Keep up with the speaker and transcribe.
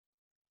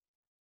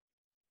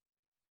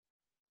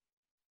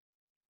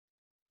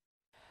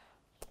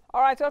All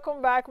right,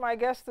 welcome back. My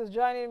guest is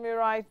joining me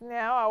right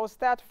now. I will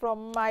start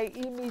from my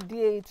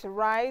immediate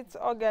right.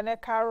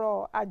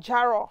 Oghenekoro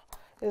Adjaro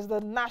is the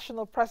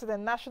national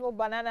president, National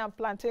Banana and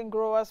Plantain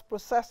Growers,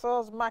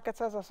 Processors,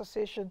 Marketers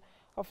Association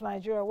of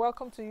Nigeria.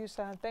 Welcome to you,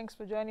 sir, and thanks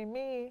for joining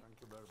me. Thank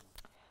you very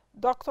much.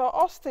 Dr.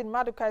 Austine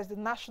Maduka is the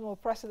national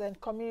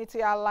president,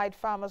 Community Allied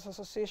Farmers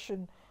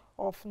Association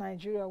of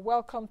Nigeria.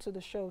 Welcome to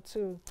the show,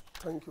 too.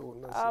 Thank you,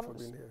 Nancy, for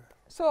being here.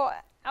 So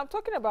I'm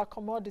talking about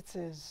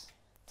commodities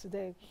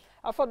today.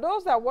 For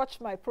those that watch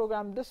my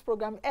program, this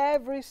program,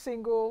 at least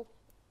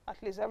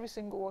every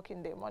single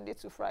working day, Monday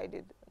to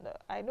Friday.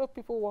 I know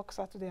people work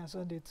Saturday and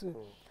Sunday too.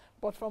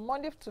 But from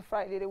Monday to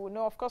Friday, they will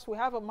know, of course, we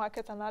have a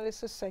market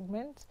analysis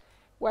segment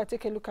where I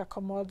take a look at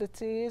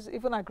commodities,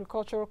 even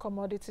agricultural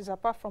commodities,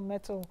 apart from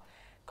metal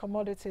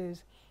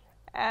commodities.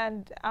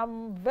 And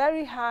I'm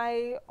very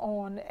high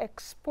on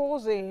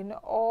exposing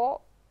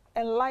or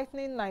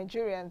enlightening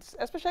Nigerians,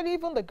 especially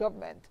even the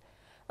government,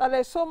 that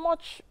there's so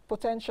much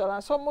potential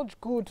and so much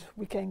good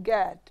we can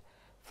get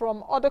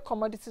from other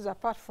commodities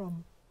apart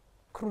from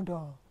crude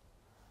oil,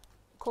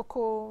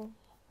 cocoa,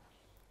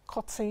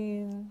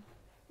 cotton,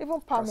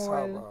 even palm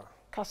oil,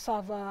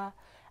 cassava.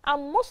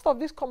 And most of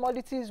these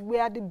commodities, we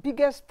are the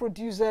biggest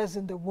producers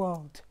in the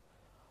world.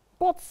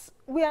 But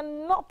we are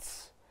not,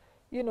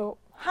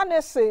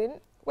 harnessing,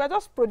 we're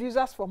just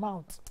producers for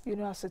mount,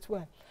 as it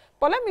were.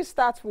 But let me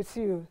start with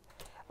you,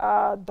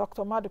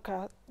 Dr.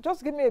 Maduka.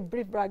 Just give me a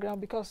brief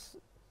background because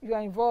you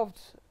are involved.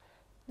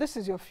 This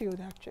is your field,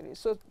 actually.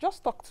 So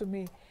just talk to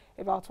me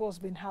about what's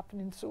been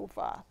happening so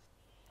far.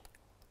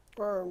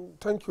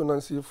 Thank you,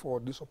 Nancy,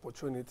 for this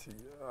opportunity.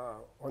 I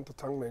want to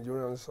thank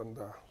Nigerians and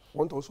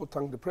want to also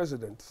thank the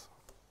President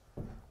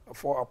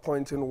for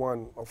appointing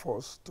one of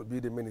us to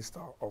be the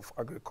Minister of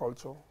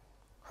Agriculture.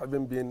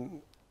 Having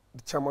been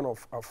the chairman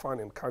of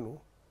CAFAN in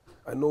Kano,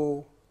 I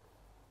know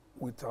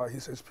with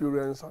his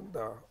experience and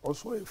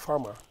also a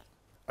farmer,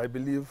 I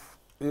believe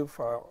if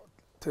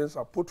things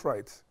are put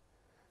right,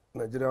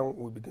 Nigeria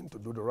will begin to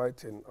do the right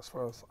thing as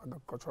far as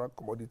agricultural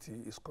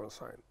commodity is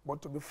concerned.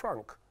 But to be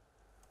frank,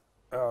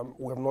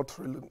 we have not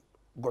really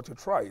got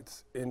it right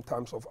in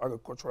terms of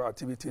agricultural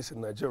activities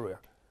in Nigeria.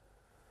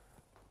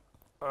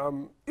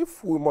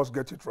 If we must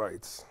get it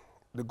right,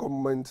 the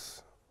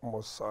government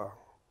must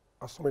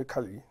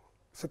astronomically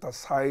set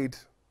aside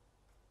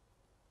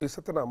a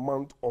certain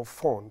amount of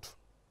fund.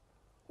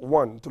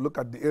 One, to look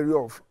at the area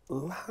of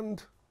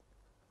land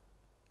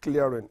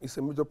clearing is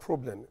a major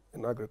problem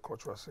in the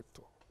agricultural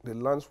sector. The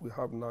lands we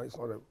have now is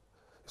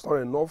not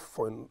enough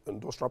for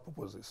industrial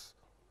purposes.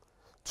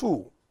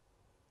 Two,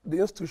 the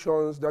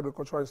institutions, the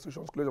agricultural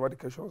institutions, college of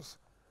educations,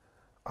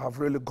 have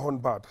really gone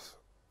bad.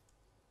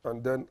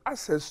 And then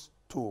access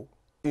to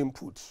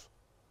inputs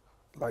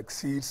like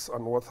seeds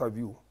and what have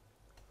you.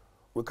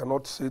 We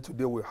cannot say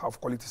today we have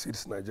quality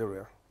seeds in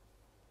Nigeria.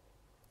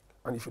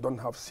 And if you don't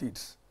have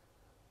seeds,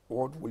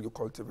 what will you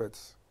cultivate?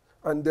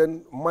 And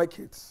then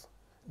markets.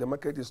 The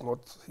market is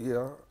not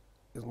here,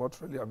 is not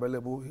really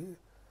available here.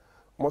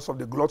 Most of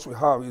the gluts we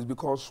have is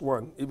because,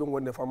 one, even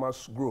when the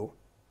farmers grow,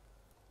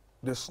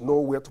 there's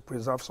nowhere to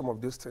preserve some of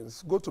these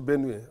things. Go to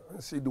Benue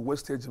and see the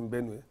wastage in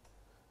Benue.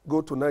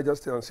 Go to Niger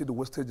State and see the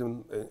wastage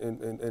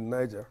in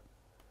Niger.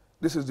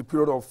 This is the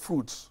period of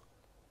fruits.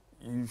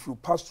 If you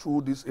pass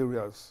through these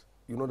areas,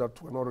 you know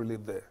that we're not really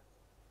there.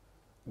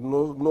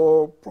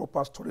 No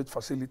proper storage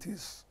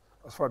facilities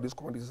as far as these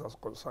commodities are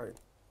concerned.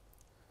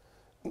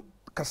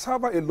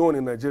 Cassava alone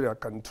in Nigeria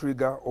can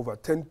trigger over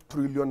 10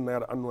 trillion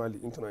naira annually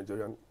into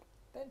Nigerian.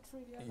 10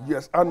 trillion?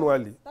 Yes,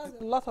 annually. That's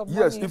a lot of money.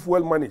 Yes, if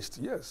well managed,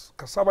 yes.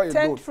 Cassava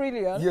 10 alone.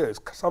 trillion? Yes,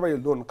 cassava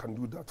alone can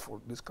do that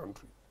for this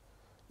country.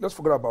 Let's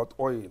forget about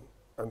oil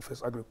and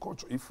first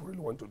agriculture if we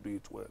really want to do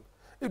it well.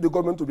 If the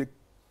government will be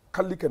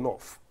catholic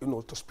enough,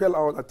 to spell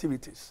out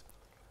activities,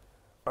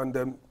 and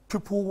then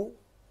people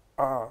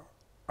are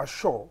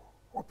sure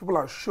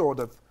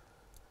that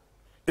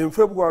in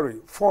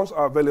February, funds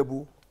are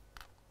available,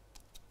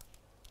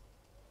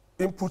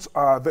 inputs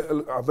are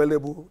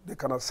available, they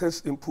can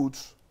access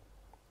inputs.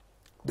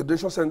 The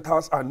donation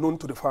centers are known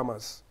to the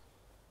farmers.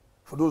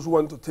 For those who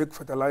want to take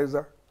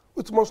fertilizer,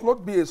 it must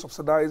not be a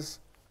subsidized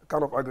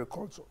kind of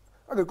agriculture.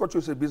 Agriculture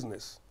is a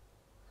business.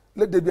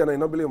 Let there be an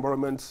enabling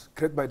environment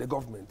created by the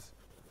government.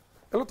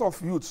 A lot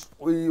of youths,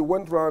 we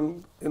went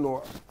around,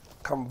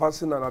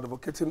 canvassing and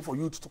advocating for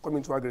youth to come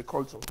into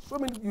agriculture. So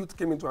many youth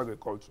came into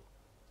agriculture.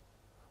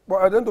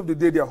 But at the end of the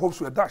day, their hopes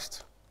were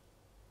dashed.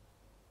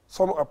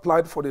 Some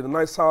applied for the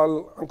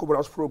NISAL and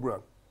Cobras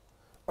program.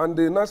 And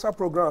the NISAL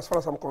program, as far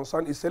as I'm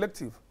concerned, is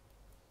selective.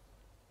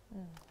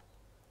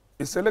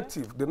 It's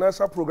selective. The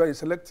NISAL program is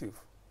selective.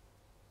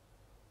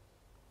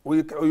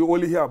 We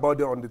only hear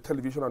about it on the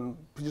television and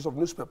pages of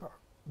newspaper.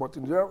 But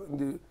in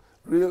the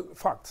real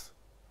fact,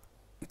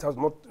 it has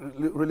not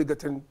really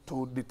gotten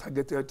to the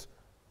targeted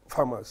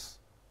farmers.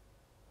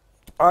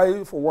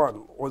 I, for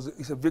one,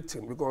 is a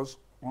victim because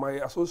my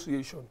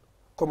association,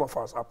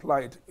 COMAFAS,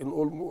 applied in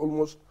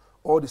almost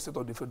all the states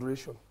of the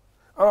federation.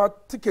 Our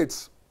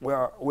tickets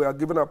were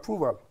given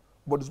approval,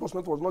 but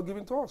disbursement was not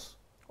given to us.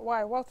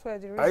 Why? What were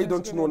the reasons? I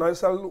don't know. given?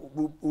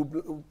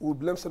 NISAL will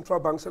blame Central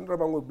Bank. Central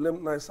Bank will blame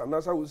NISAL.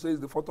 NISAL will say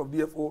it's the fault of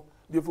DFO.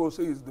 DFO will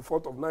say it's the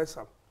fault of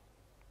NISAL.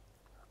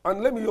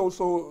 And let me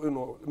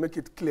also, make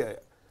it clear.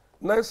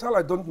 NISAL,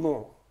 I don't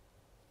know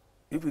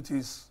if it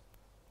is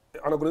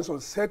an organization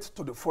set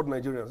to defraud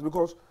Nigerians,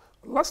 because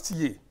last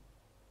year,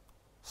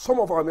 some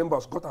of our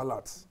members got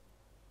alerts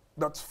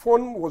that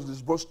fund was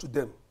disbursed to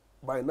them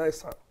by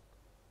NISAL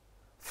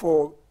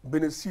for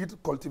seed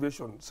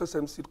cultivation,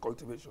 sesame seed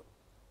cultivation.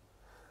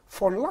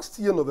 For last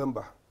year,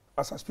 November,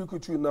 as I speak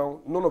with you now,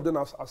 none of them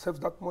has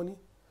accepted that money.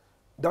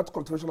 That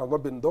cultivation has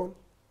not been done.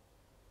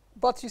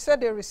 But you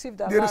said they received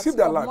that. They received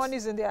the alerts.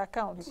 Money's in their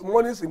account.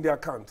 Money's in their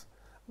account.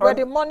 But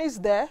the money's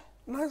there?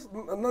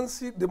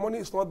 Nancy, the money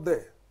is not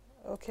there.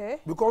 Okay.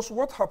 Because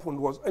what happened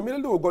was,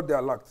 immediately we got the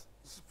alert,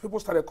 people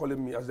started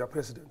calling me as their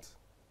president.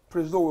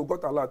 President, we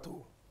got alert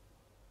too.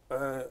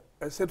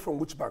 I said, from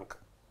which bank?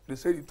 They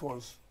said it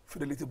was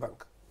Fidelity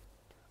Bank.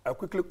 I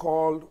quickly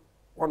called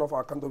one of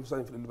our account officers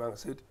in Fidelity Bank and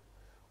said,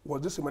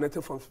 was this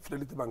emanated from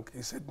Fidelity Bank?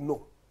 He said,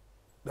 no.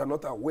 They are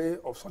not aware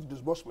of such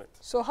disbursement.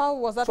 So how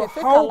was that so a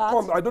fake how alert?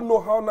 come? I don't know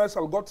how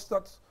NISAL got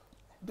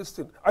this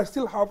thing. I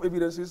still have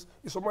evidences.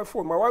 It's on my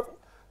phone. My wife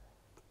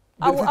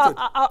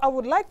I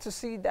would like to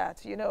see that,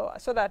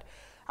 so that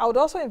I would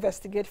also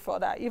investigate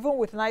further. Even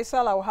with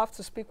NISAL, I will have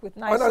to speak with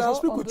NISAL and as I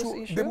speak on with this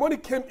you, issue. the money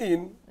came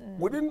in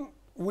within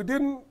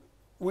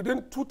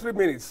 2-3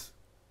 minutes.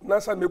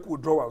 NISAL make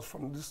withdrawals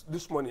from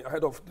this money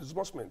ahead of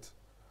disbursement.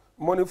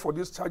 Money for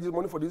these charges,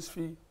 money for this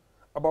fee,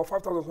 about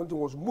 5,000 something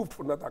was moved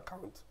from that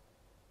account.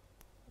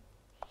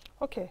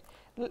 Okay,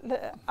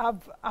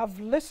 I've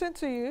listened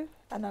to you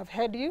and I've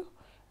heard you,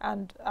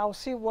 and I'll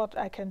see what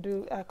I can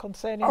do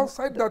concerning.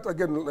 Outside that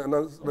again,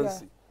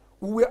 Nancy,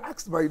 we were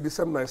asked by the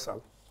same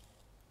NISAL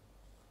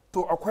to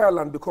acquire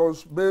land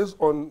because based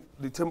on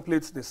the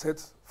templates they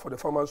set for the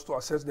farmers to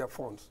assess their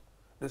funds,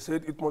 they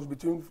said it must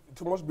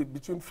be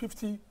between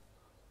 50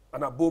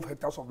 and above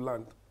hectares of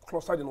land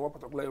clustered in one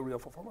particular area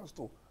for farmers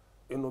to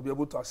be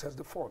able to assess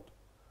the fund.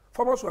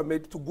 Farmers were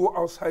made to go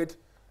outside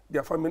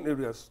their farming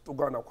areas to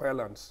go and acquire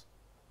lands.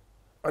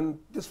 And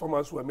these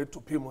farmers were made to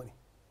pay money.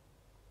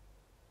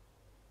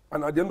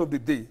 And at the end of the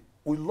day,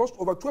 we lost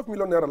over 12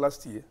 million naira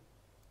last year.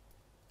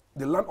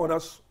 The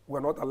landowners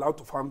were not allowed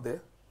to farm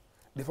there.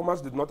 The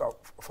farmers did not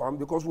farm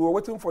because we were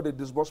waiting for the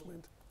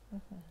disbursement.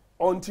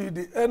 Until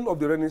the end of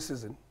the rainy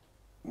season,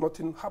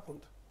 nothing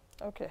happened.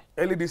 Okay.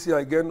 Early this year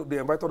again, they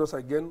invited us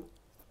again.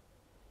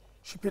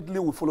 Stupidly,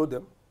 we followed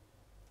them.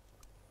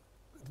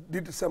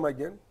 Did the same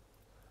again.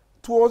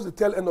 Towards the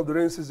tail end of the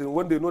rainy season,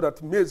 when they know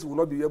that maize will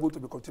not be able to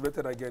be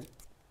cultivated again,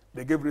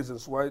 they gave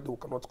reasons why they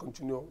cannot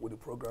continue with the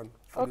program.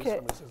 For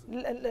Okay. this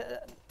season.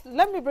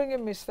 Let me bring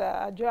in Mr.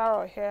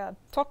 Adjaro here and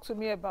talk to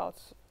me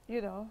about,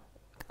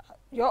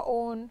 your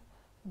own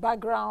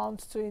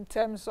background in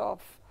terms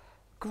of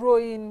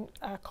growing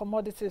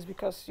commodities,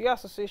 because your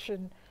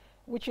association,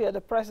 which you are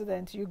the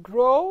president, you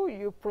grow,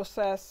 you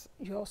process,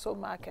 you also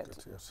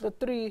market. Yes. The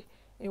three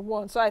in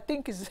one. So I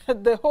think it's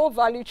the whole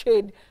value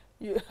chain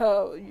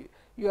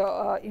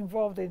you're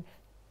involved in.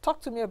 Talk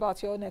to me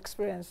about your own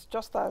experience,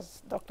 just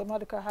as Dr.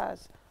 Maduka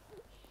has.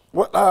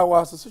 Well,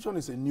 our association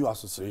is a new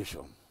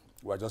association.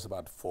 We're just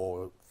about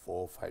 4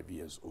 or 5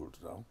 years old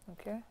now.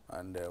 Okay.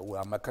 And we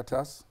are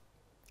marketers,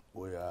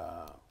 we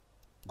are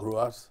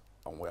growers,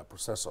 and we are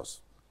processors.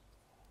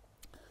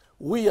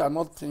 We are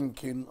not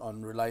thinking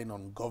on relying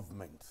on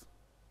government.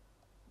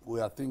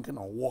 We are thinking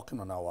on working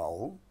on our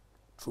own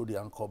through the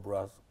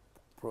Ancobra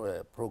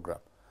program.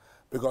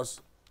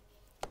 Because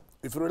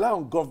if you rely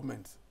on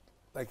government,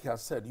 like he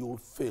has said, you will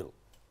fail.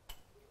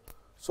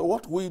 So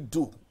what we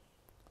do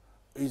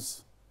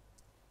is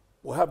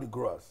we have the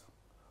growers.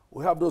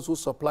 We have those who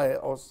supply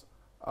us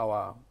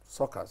our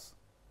suckers.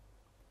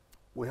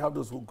 We have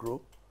those who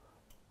grow.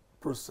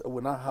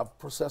 We now have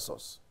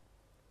processors.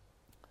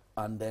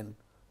 And then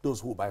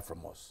those who buy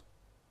from us.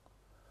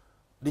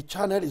 The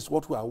channel is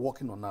what we are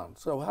working on now.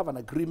 So we have an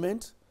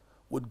agreement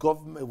with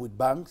government, with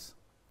banks,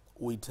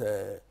 with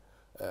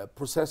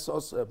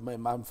processors,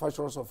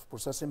 manufacturers of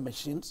processing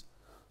machines,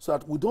 so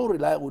that we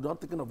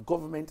don't think of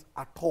government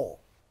at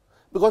all.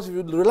 Because if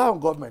you rely on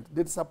government,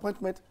 the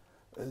disappointment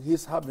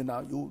he's having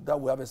now, that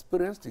we have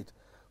experienced it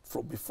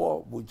from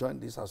before we joined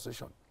this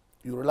association.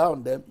 You rely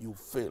on them, you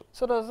fail.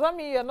 So does that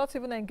mean you're not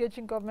even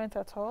engaging government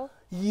at all?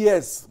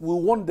 Yes, we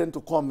want them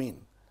to come in.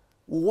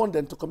 We want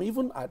them to come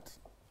even at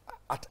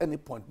any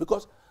point.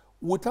 Because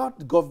without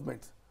the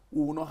government,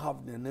 we will not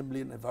have the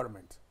enabling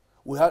environment.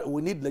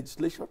 We need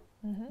legislation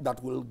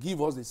that will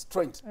give us the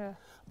strength. Yeah.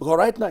 Because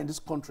right now in this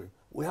country,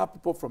 we have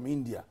people from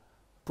India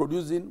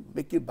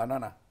making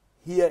banana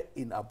here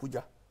in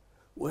Abuja.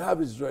 We have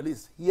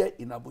Israelis here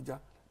in Abuja.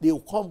 They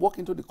will come walk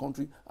into the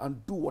country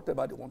and do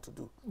whatever they want to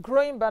do.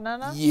 Growing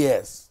banana?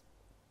 Yes.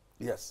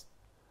 Yes.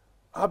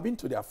 I've been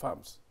to their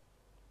farms.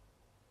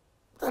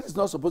 That is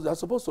not supposed, they're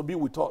supposed to be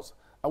with us.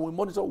 And we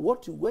monitor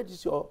where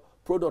is your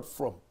product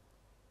from.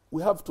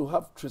 We have to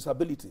have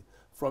traceability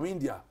from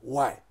India.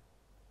 Why?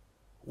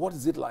 What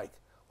is it like?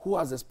 Who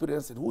has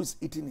experienced it? Who is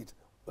eating it?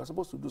 We are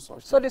supposed to do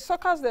such. So the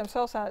suckers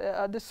themselves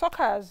are the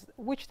suckers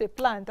which they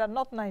plant are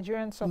not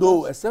Nigerian suckers.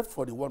 No, except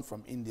for the one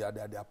from India,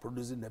 they are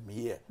producing them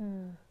here.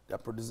 They are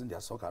producing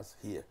their suckers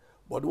here.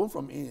 But the one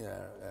from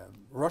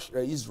Russia,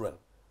 Israel,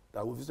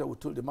 that we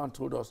visited, the man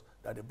told us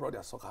that they brought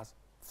their suckers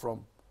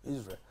from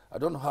Israel. I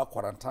don't know how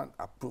quarantine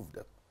approved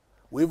them.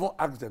 We even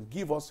asked them,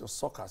 give us your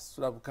suckers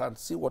so that we can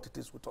see what it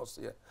is with us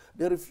here.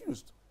 They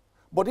refused.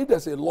 But if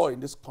there's a law in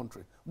this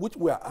country, which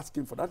we are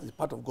asking for, that is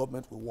part of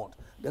government we want.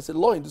 There's a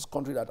law in this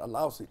country that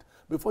allows it.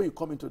 Before you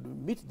come into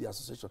meet the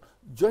association,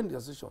 join the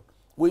association.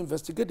 We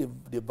investigate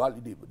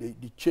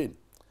the chain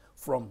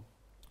from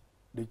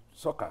the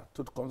sucker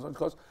to the concern,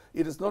 because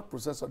it is not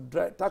processor.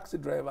 Taxi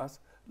drivers,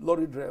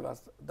 lorry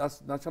drivers,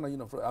 that's national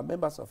union, are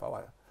members of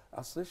our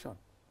association,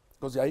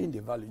 because they are in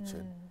the value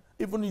chain.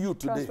 Even you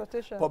today,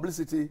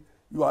 publicity,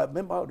 you are a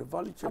member of the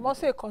value chain. I'm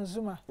also a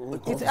consumer.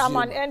 I'm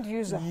an end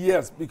user.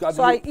 Yes, because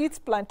so I eat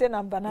plantain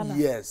and banana.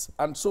 Yes,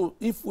 and so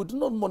if we do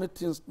not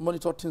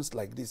monitor things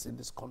like this in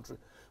this country,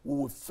 we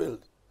will fail.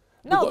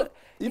 No,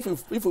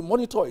 if we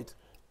monitor it,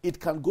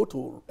 it can go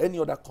to any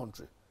other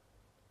country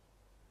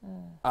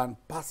and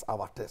pass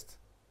our test.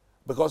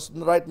 Because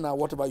right now,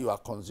 whatever you are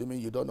consuming,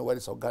 you don't know whether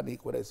it's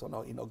organic, whether it's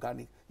not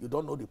inorganic. You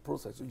don't know the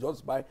process. You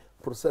just buy,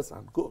 process,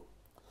 and go.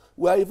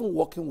 We are even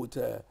working with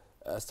a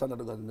standard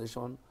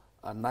organization,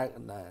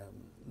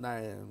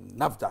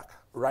 NABPAN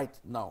right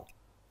now,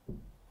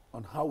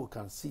 on how we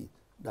can see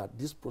that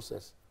this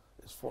process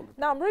is followed.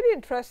 Now, I'm really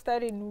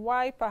interested in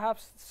why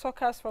perhaps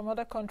suckers from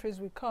other countries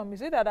will come.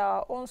 Is it that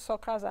our own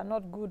suckers are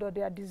not good, or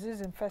they are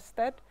disease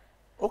infested,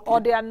 or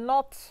they are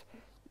not?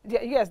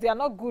 Yes, they are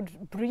not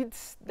good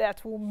breeds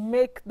that will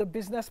make the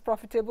business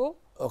profitable.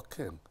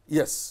 Okay.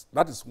 Yes,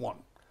 that is one.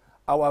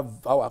 Our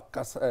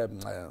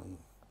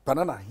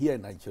banana here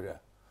in Nigeria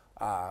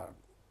are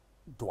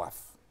dwarf.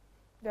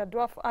 They are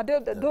dwarf.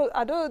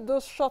 Are they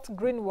those short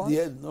green ones?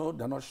 Yeah, no,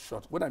 they're not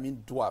short. When I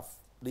mean dwarf,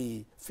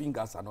 the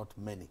fingers are not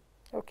many.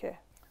 Okay.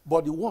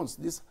 But the ones,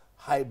 this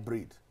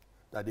hybrid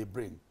that they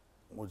bring,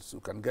 which you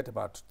can get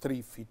about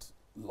 3 feet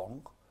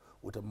long,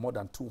 with more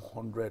than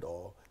 200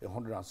 or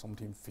 100 and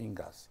something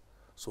fingers.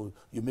 So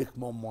you make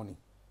more money.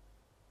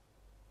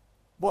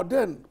 But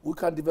then we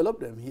can develop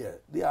them here.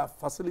 There are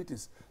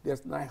facilities.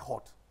 There's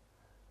NIHOT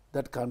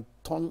that can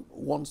turn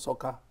one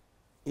sucker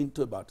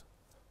into about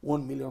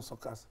 1 million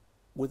suckers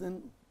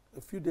within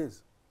a few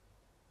days.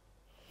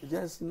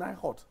 There's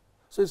NIHOT.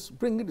 So it's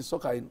bringing the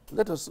sucker in.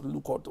 Let us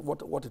look at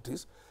what it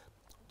is,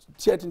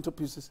 tear it into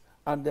pieces,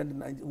 and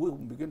then we will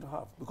begin to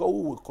have. Because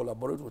we will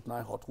collaborate with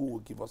NIHOT, who will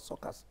give us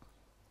suckers.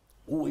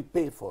 Who will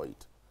pay for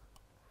it?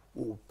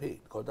 Who will pay?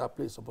 Because that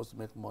place is supposed to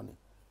make money.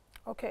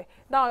 Okay.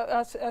 Now,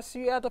 as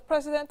you are the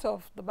president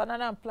of the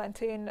banana and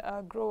plantain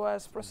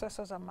growers,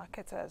 processors, and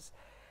marketers,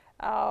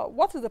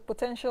 what is the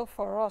potential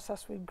for us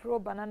as we grow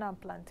banana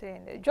and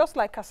plantain? Just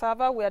like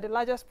cassava, we are the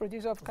largest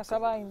producer of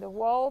cassava in the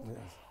world. Yes.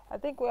 I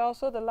think we're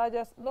also the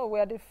largest, no, we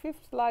are the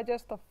 5th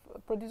largest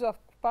producer of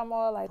palm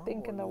oil, I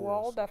think, in the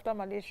world, after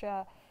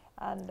Malaysia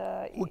and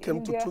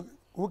India.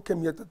 Who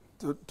came here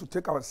to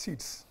take our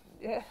seeds?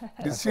 Yeah.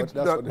 That's what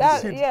they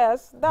say.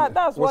 Yes,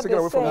 that's what they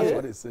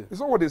say. It's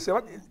not what they say.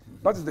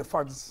 That is the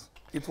facts.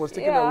 It was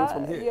taken away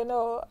from here. You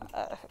know,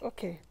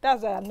 okay,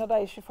 that's another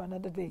issue for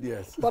another day.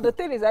 Yes. But the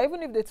thing is that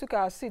even if they took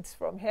our seeds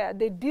from here,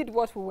 they did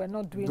what we were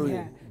not doing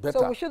here. Better.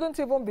 So we shouldn't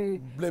even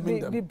be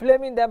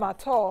blaming them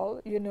at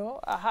all, you know.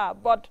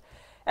 But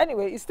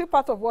anyway, it's still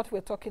part of what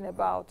we're talking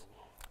about.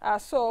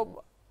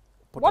 So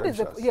what is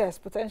the, yes,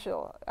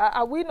 potential?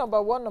 Are we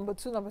number 1, number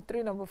 2, number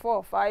 3, number 4,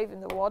 or 5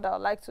 in the world? I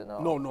would like to know.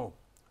 No.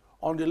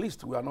 On the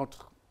list, we are not.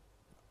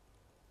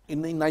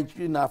 In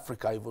Nigeria, in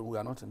Africa, even, we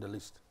are not in the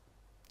list.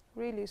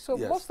 Really? So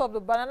yes. Most of the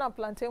banana and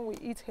plantain we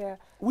eat here...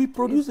 We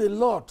produce a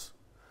lot,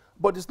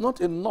 but it's not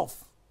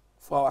enough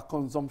for our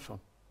consumption.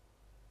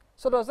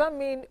 So does that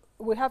mean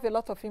we have a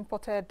lot of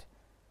imported...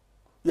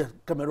 Yes,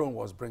 Cameroon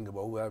was bringing,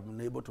 but we have been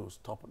able to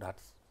stop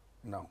that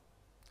now.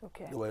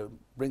 Okay. They were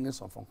bringing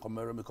some from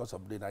Cameroon because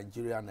of the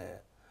Nigerian...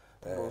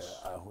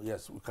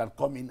 yes, we can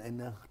come in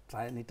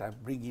anytime,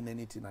 bring in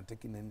anything and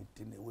taking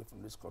anything away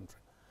from this country.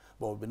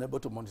 But we've been able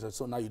to monitor.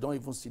 So now you don't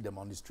even see them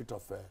on the street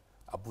of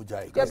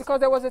Abuja. Yeah, because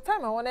there was a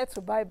time I wanted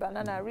to buy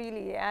banana,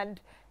 really, and...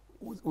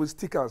 With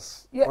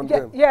stickers on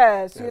them.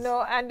 Yes, you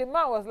know, and the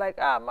man was like,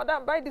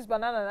 madam, buy this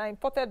banana, and I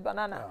imported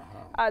banana.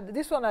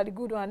 This one are the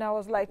good one. And I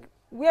was like,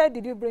 where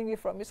did you bring it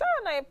from? He said,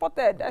 I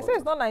imported. I said,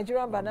 it's not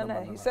Nigerian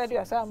banana. He said,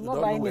 yes, I'm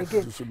not buying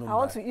again. I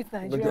want to eat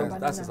Nigerian banana.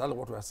 That's exactly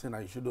what we are saying.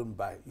 You shouldn't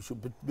buy. You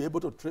should be able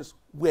to trace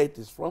where it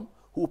is from,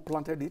 who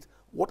planted it,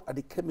 what are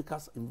the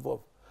chemicals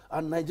involved.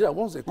 And Nigeria,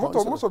 once they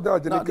most of them are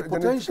genetically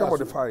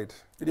modified.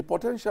 The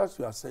potentials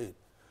you are saying,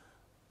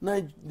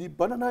 the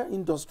banana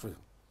industry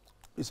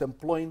is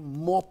employing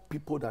more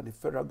people than the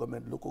federal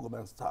government, local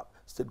government,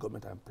 state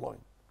government are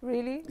employing.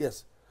 Really?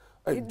 Yes.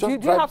 Do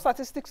you have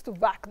statistics to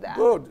back that?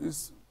 Good.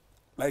 It's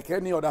like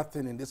any other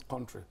thing in this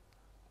country.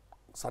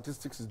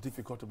 Statistics is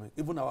difficult to make.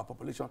 Even our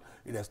population,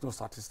 there's no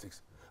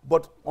statistics.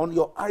 But on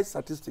your eye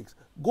statistics,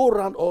 go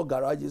around all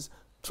garages,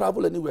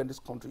 travel anywhere in this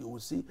country, you will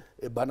see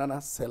a banana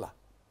seller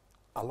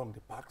along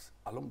the parks,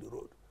 along the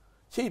road.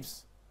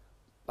 Chips,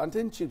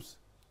 plantain chips,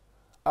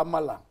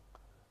 amala.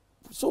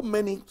 So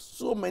many,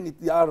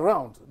 they are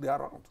around.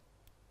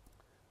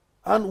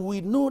 And we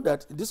know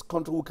that in this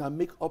country we can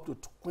make up to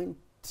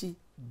 20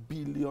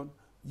 billion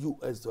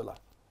US dollar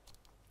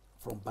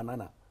from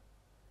banana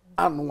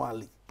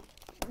annually.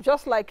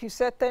 Just like you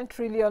said, 10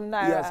 trillion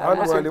naira. Yes,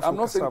 I'm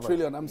not saying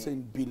trillion, I'm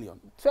saying billion.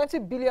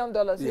 $20 billion.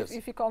 Yes.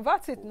 If you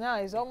convert it now,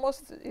 it's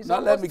almost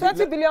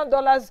 $20 billion.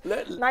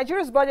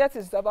 Nigeria's budget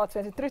is about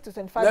 23 to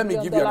 25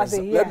 billion dollars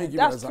a year.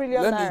 That's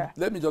trillion naira.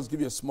 Let me just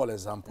give you a small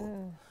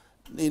example.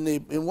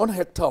 In 1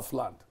 hectare of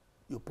land,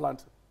 you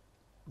plant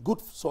good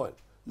soil.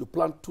 You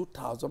plant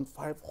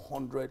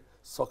 2,500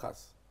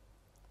 suckers.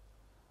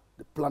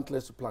 The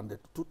plantless you planted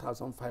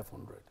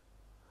 2,500.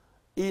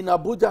 In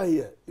Abuja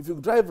here, if you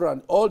drive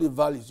around all the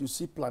valleys, you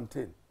see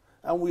plantain.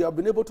 And we have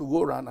been able to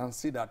go around and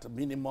see that a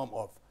minimum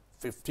of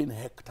 15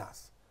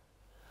 hectares.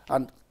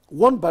 And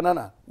one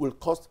banana will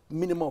cost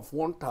minimum of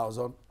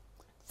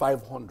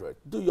 1,500.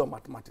 Do your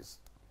mathematics.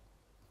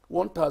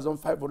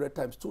 1,500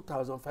 times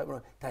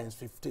 2,500 times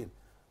 15.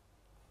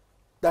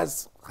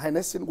 That's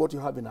harnessing what you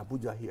have in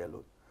Abuja here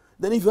alone.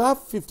 Then if you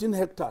have 15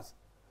 hectares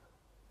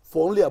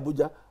for only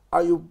Abuja,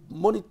 and you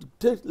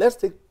let's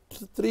take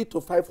 300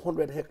 to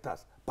 500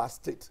 hectares per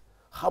state.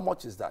 How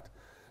much is that?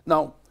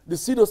 Now, the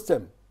pseudo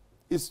stem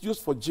is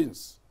used for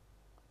jeans.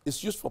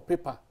 It's used for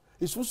paper.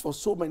 It's used for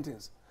so many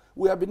things.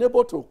 We have been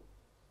able to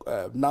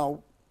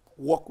now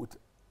work with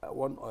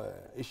one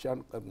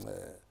Asian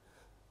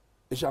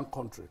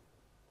country,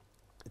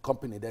 a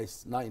company that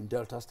is now in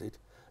Delta State,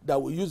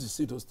 that will use the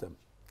pseudo stem.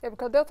 Yeah,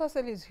 because Delta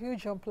State is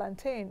huge on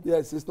plantain.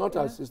 Yes, it's not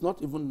it's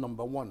not even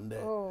 #1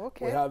 there. Oh,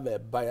 okay. We have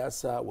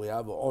Bayelsa, we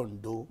have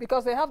Ondo.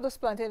 Because they have this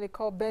plantain they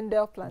call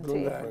Bendel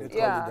plantain.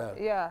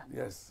 Yeah.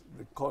 Yes,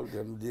 they call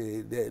them.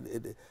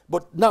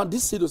 But now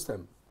this pseudo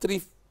stem,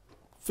 3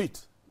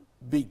 feet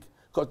big,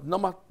 because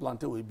normal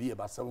plantain will be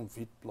about 7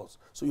 feet plus.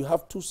 So you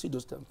have 2 pseudo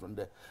stems from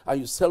there,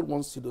 and you sell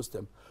 1 pseudo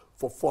stem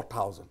for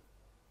 4,000.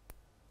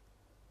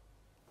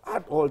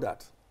 Add all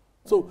that.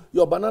 So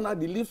your banana,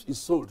 the leaves is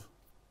sold.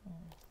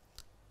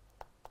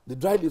 The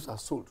dry leaves are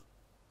sold.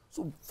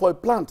 So for a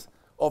plant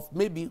of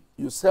maybe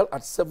you sell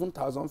at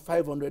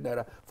 7,500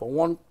 naira for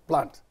 1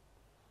 plant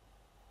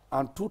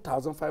and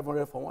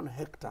 2,500 for 1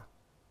 hectare.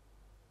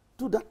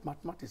 Do that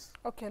mathematics.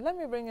 Okay, let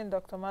me bring in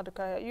Dr.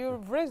 Maduka.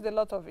 You've raised a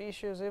lot of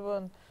issues,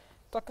 even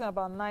talking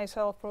about Nice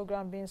Health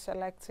program being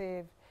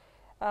selective.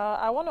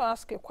 I want to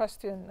ask a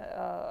question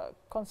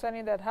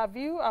concerning that. Have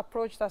you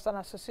approached as an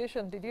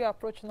association, did you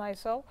approach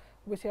Nice Health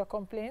with your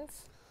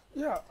complaints?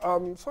 Yeah,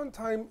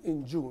 sometime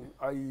in June,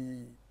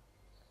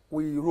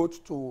 we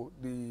wrote to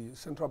the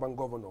central bank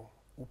governor.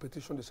 We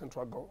petitioned the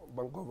central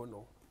bank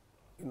governor,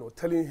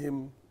 telling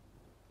him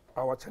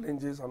our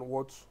challenges and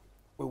what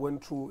we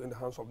went through in the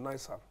hands of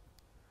NISA.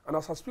 And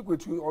as I speak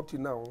with you up to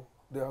now,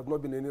 there has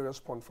not been any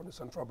response from the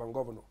central bank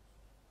governor.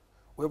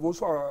 We have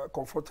also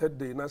confronted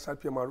the NISA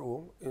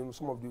PMRO in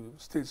some of the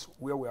states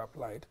where we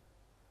applied.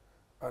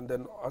 And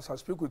then as I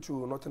speak with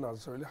you, nothing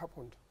has really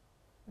happened.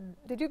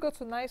 Did you go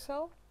to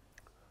NISA?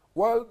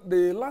 Well,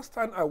 the last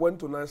time I went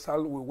to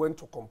NISAL, we went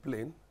to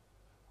complain,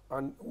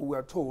 and we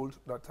were told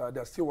that they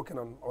are still working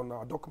on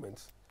our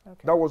documents.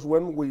 Okay. That was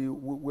when we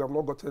have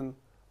not gotten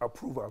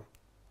approval.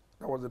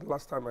 That was the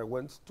last time I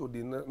went to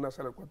the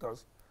NISAL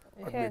headquarters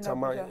at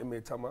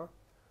Maitama.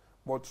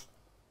 But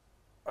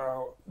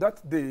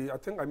that day, I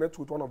think I met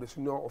with one of the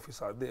senior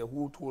officers there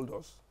who told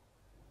us,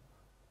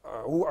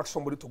 who asked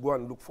somebody to go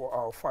and look for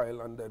our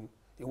file, and then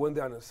he went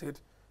there and said,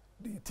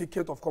 the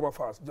ticket of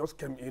COMAFAS just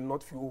came in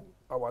not few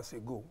hours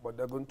ago, but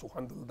they're going to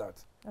handle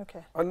that.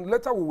 Okay. And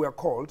later we were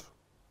called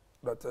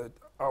that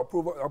our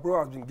approval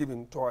has been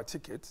given to our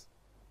tickets,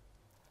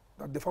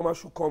 that the farmers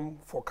should come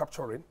for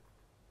capturing.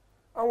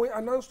 And we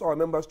announced to our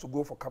members to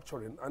go for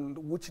capturing, and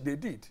which they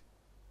did.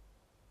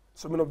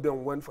 So many of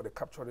them went for the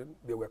capturing,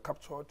 they were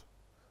captured,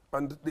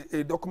 and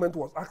a document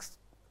was asked,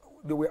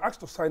 they were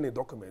asked to sign a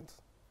document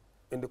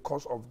in the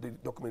course of the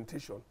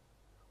documentation,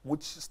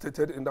 which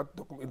stated in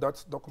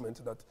that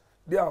document that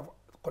they have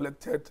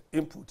collected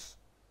inputs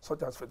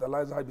such as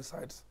fertilizer,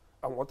 herbicides,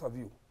 and what have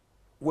you,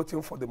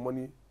 waiting for the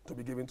money to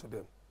be given to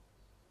them.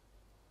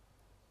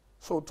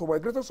 So to my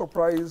greatest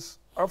surprise,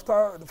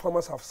 after the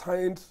farmers have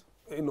signed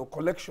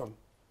collection,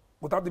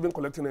 without even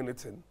collecting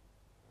anything,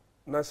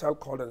 NISAL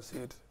called and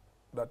said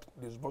that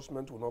the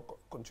disbursement will not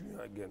continue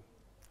again.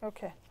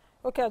 Okay.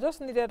 Okay, I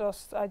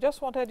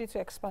just wanted you to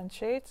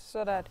expatiate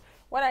so that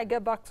when I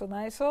get back to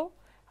NISAL,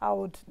 I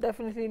would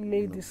definitely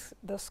lay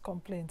this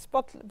complaint.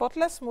 But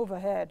let's move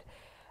ahead.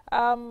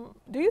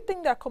 Do you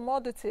think that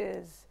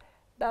commodities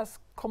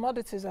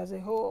as a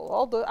whole,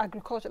 all the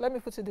agriculture, let me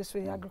put it this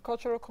way,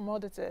 agricultural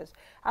commodities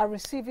are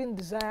receiving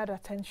desired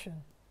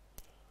attention?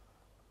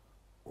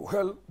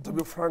 Well, to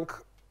be frank,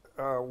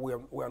 we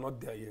are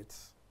not there yet.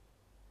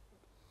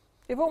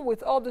 even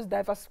with all this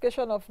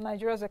diversification of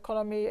Nigeria's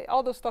economy,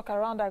 all the talk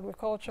around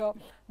agriculture,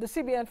 the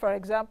CBN, for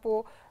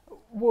example,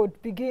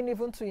 would begin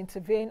even to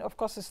intervene. Of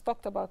course, it's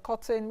talked about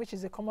cotton, which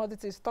is a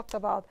commodity. It's talked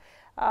about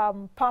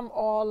palm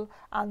oil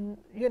and,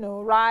 you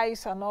know,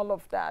 rice and all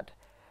of that.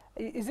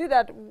 Is it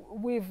that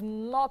we've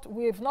not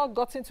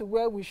gotten to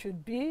where we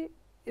should be?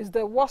 Is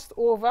the worst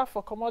over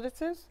for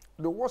commodities?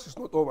 The worst is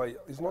not over.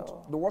 It's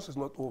not. The worst is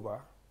not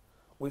over.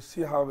 We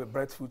still have a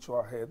bright future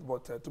ahead.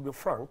 But to be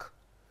frank,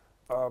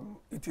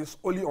 it is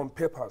only on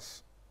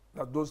papers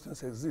that those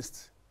things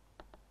exist,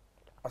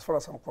 as far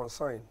as I'm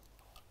concerned.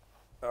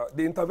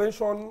 The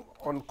intervention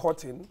on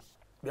cotton,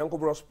 the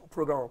Oghenekoro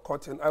program on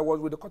cotton, I was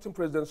with the cotton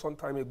president some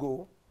time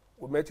ago.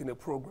 We met in a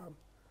program.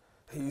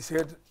 He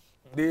said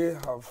they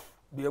have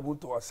been able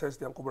to assess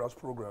the Oghenekoro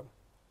program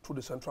through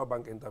the central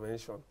bank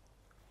intervention.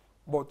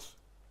 But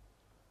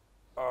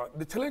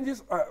the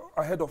challenges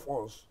ahead of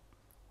us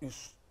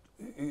is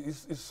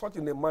such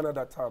in a manner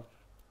that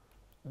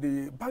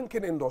the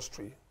banking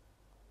industry,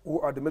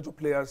 who are the major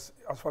players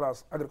as far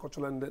as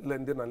agricultural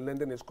lending and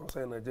lending is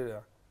concerned in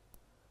Nigeria,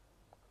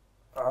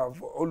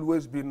 have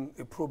always been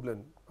a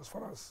problem as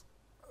far as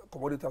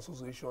commodity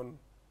association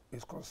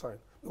is concerned.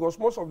 Because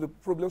most of the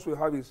problems we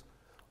have is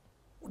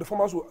the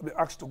farmers will be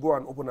asked to go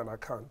and open an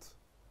account.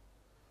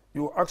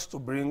 You're asked to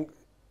bring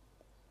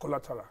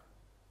collateral.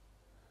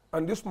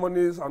 And these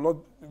monies are not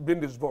being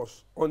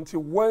disbursed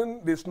until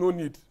when there's no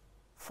need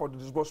for the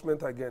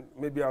disbursement again,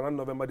 maybe around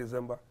November,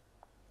 December.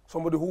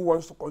 Somebody who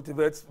wants to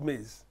cultivate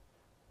maize,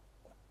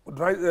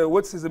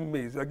 wet season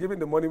maize, you are giving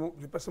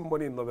the person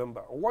money in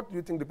November. What do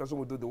you think the person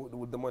will do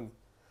with the money?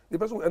 The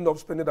person will end up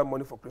spending that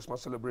money for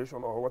Christmas celebration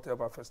or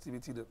whatever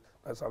festivity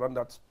that's around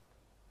that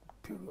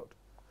period.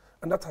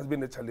 And that has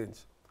been a challenge.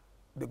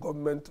 The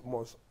government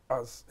must,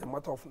 as a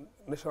matter of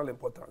national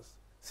importance,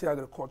 see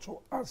agriculture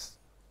as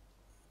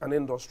an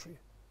industry,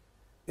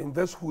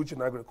 invest huge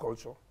in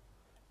agriculture.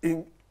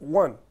 In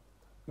one,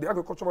 the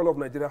agricultural law of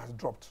Nigeria has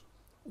dropped.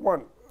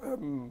 One,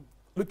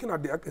 looking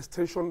at the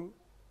extension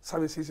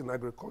services in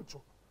agriculture,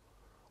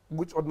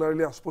 which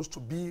ordinarily are supposed to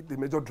be the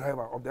major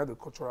driver of the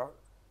agricultural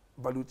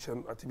value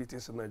chain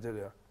activities in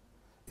Nigeria.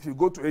 If you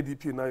go to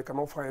ADP now, you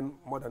cannot find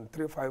more than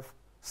 3-5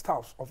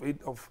 staffs of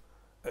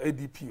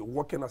ADP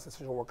working as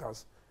extension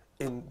workers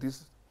in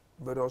these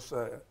various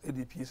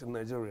ADPs in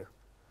Nigeria.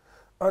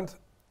 And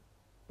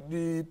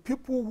the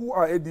people who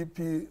are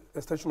ADP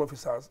extension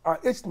officers are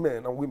aged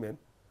men and women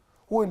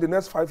who in the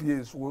next 5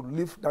 years will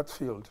leave that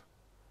field.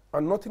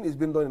 And nothing is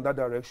being done in that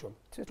direction.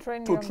 To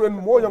train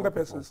more younger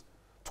persons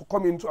to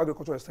come into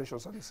agricultural extension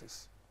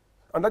services.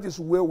 And that is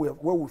where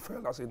we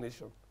fail as a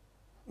nation.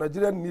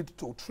 Nigeria needs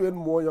to train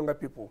more younger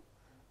people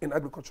in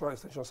agricultural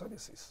extension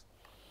services.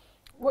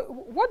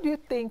 What do you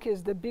think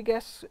is the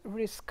biggest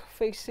risk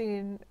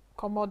facing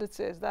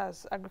commodities,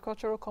 that's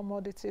agricultural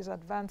commodities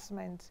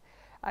advancement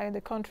in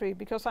the country?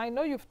 Because I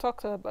know you've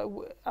talked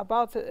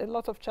about a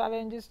lot of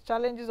challenges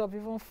of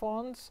even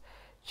funds,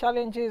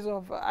 challenges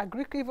of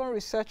even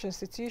research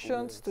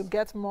institutions to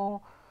get more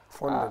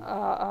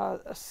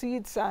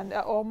seeds and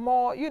or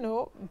more, you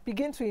know,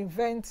 begin to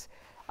invent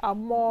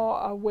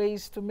more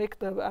ways to make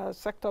the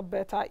sector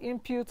better,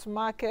 inputs,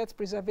 markets,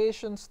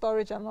 preservation,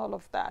 storage, and all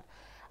of that.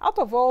 Out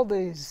of all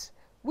these,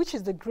 which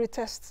is the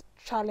greatest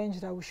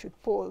challenge that we should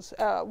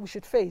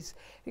face?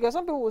 Because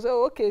some people will say,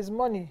 oh, okay, it's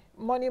money,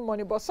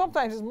 but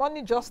sometimes is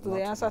money just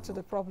the answer to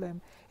the problem?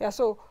 Yeah,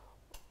 so.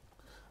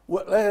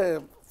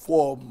 Well,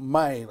 for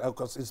mine,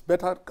 because it's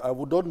better, I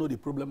don't know the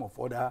problem of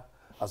other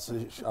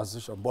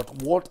associations,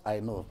 but what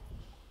I know,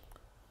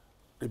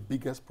 the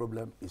biggest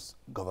problem is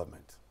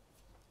government.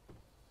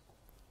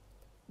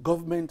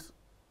 Government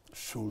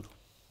should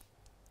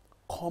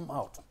come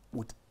out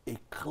with a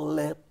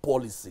clear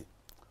policy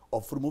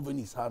of removing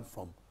his hand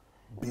from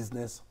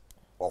business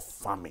or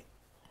farming.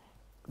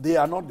 They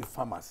are not the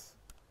farmers.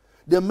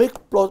 They make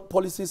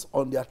policies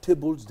on their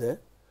tables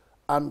there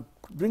and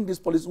bring this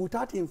policy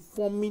without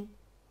informing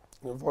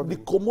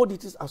the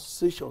commodities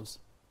associations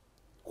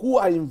who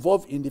are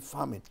involved in the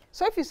farming.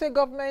 So if you say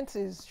government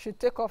should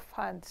take off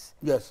hands.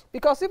 Yes.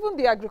 Because even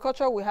the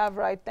agriculture we have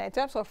right now, in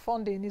terms of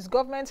funding, it's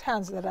government's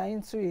hands that are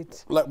into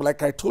it.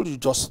 Like I told you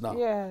just now,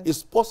 yes.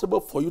 It's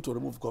possible for you to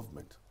remove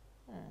government.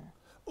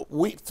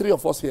 We, three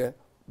of us here,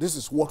 this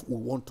is what we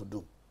want to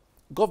do.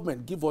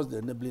 Government, give us the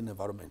enabling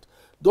environment.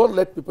 Don't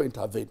let people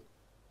intervene.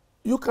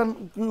 We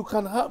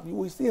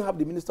still have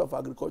the Minister of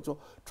Agriculture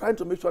trying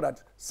to make sure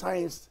that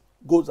science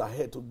goes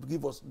ahead to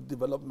give us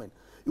development.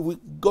 If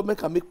government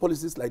can make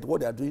policies like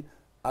what they are doing,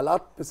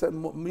 allow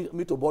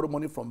me to borrow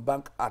money from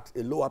bank at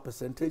a lower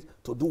percentage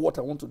to do what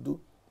I want to do.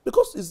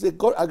 Because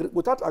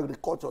without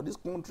agriculture, this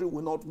country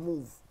will not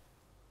move.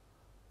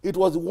 It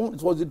was the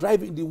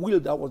wheel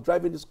that was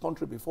driving this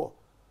country before.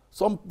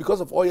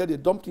 Because of oil, they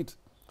dumped it.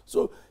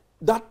 So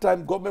that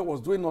time, government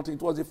was doing nothing.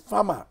 It was a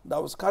farmer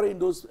that was carrying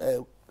those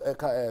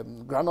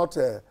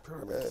granite,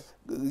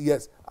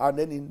 yes, and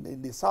then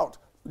in the south,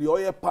 the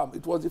oil palm,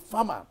 it was the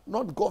farmer,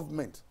 not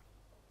government.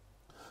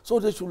 So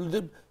they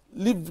should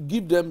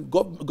give them,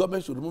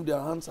 government should remove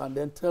their hands and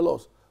then tell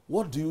us,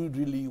 what do you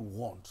really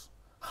want?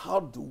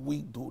 How do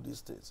we do these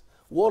things?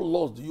 What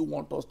laws do you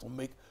want us to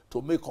make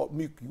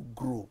you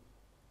grow?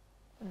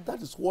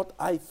 That is what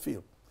I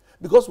feel.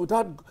 Because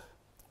without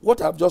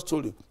what I've just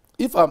told you,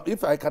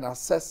 if I can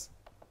access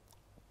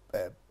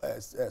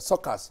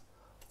suckers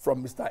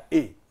from Mr.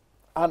 A,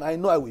 and I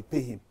know I will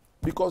pay him,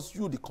 because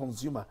you, the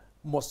consumer,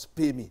 must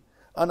pay me.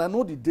 And I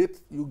know the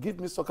date you give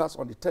me suckers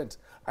on the 10th.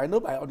 I know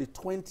by on the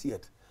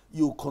 20th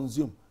you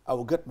consume, I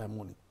will get my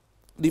money.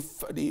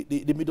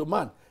 The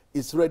middleman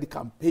is ready,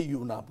 can pay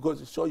you now,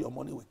 because it's sure your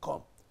money will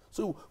come.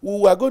 So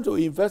we are going to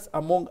invest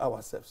among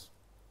ourselves.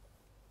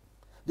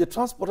 The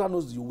transporter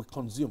knows you will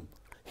consume.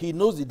 He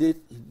knows the date.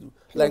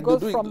 Like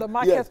goes from the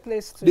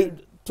marketplace to...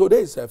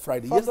 Today is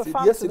Friday.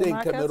 Yesterday in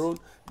market. Cameroon,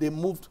 they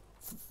moved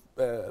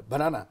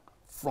banana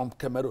from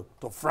Cameroon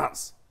to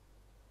France.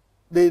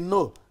 They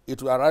know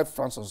it will arrive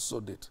France on so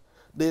date.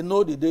 They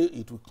know the day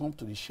it will come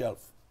to the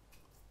shelf.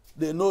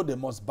 They know they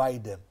must buy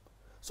them.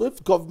 So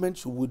if government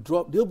should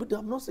withdraw,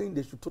 I'm not saying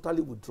they should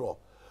totally withdraw,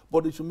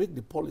 but they should make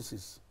the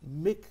policies,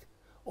 make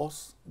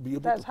us be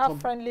able to have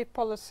friendly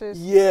policies.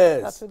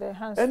 Yes. That will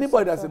enhance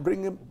anybody that's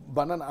bringing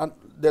banana, and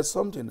there's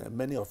something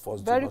many of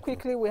us very do not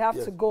quickly know. We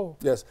have to go.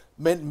 Yes,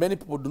 many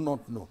people do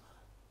not know.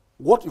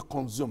 What you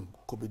consume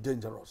could be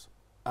dangerous,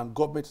 and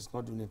government is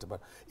not doing it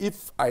about it.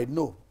 If I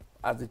know,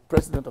 as the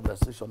president of the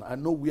association, I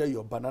know where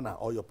your banana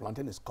or your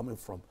plantain is coming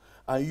from,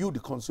 and you, the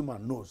consumer,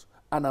 knows,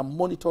 and I'm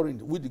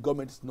monitoring which the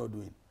government is not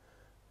doing.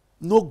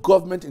 No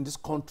government in this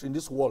country, in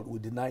this world, will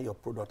deny your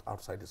product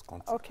outside this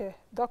country. Okay.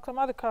 Dr.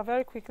 Maduka,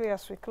 very quickly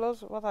as we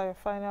close, what are your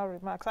final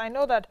remarks? I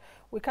know that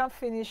we can't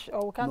finish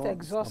or we can't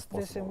exhaust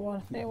this in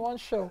one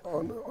show.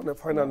 On a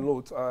final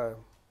note,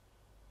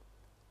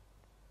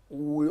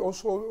 we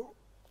also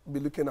be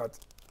looking at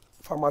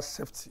farmer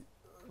safety,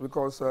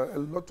 because a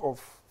lot of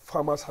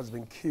farmers has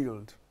been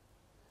killed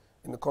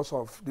in the course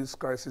of this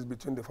crisis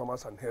between the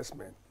farmers and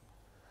herdsmen.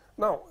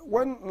 Now,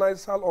 when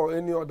NISAL or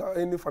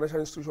any financial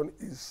institution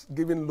is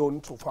giving loan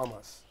to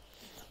farmers,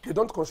 they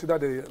don't consider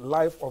the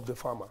life of the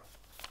farmer.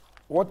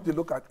 What they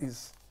look at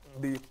is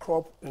the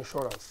crop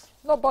insurance.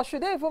 No, but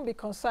should they even be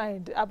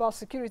concerned about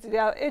security?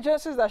 There are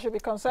agencies that should be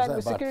concerned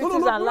with security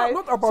and life.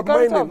 Not about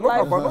mining.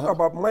 Not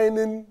about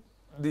mining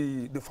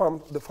the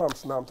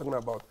farms now I'm talking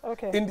about.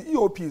 Okay. In the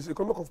EOPs,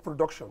 economic of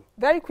production.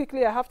 Very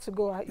quickly, I have to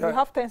go. You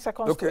have 10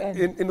 seconds to end.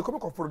 In the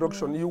economic of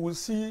production, you will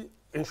see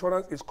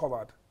insurance is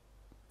covered.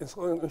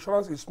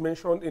 Insurance is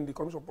mentioned in the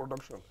economic of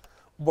production,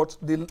 but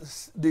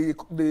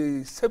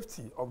the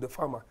safety of the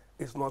farmer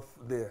is not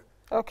there.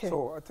 Okay.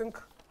 So I think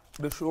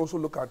they should also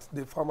look at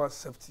the farmer's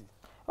safety.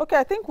 Okay,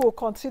 I think we'll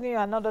continue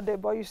another day,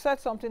 but you said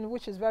something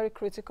which is very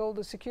critical,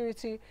 the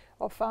security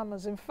of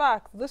farmers. In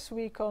fact, this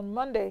week on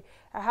Monday,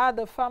 I had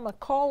a farmer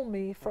call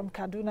me from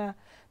Kaduna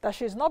that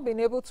she's not been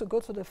able to go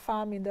to the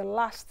farm in the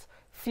last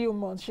few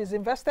months. She's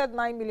invested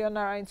 9 million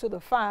naira into the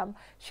farm.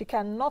 She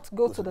cannot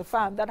go to the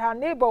farm. That her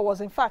neighbor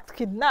was in fact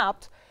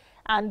kidnapped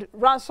and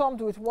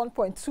ransomed with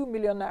 1.2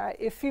 million naira,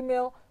 a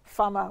female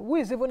farmer who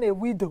is even a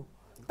widow.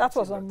 That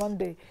was on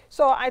Monday.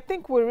 So I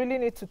think we really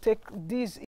need to take these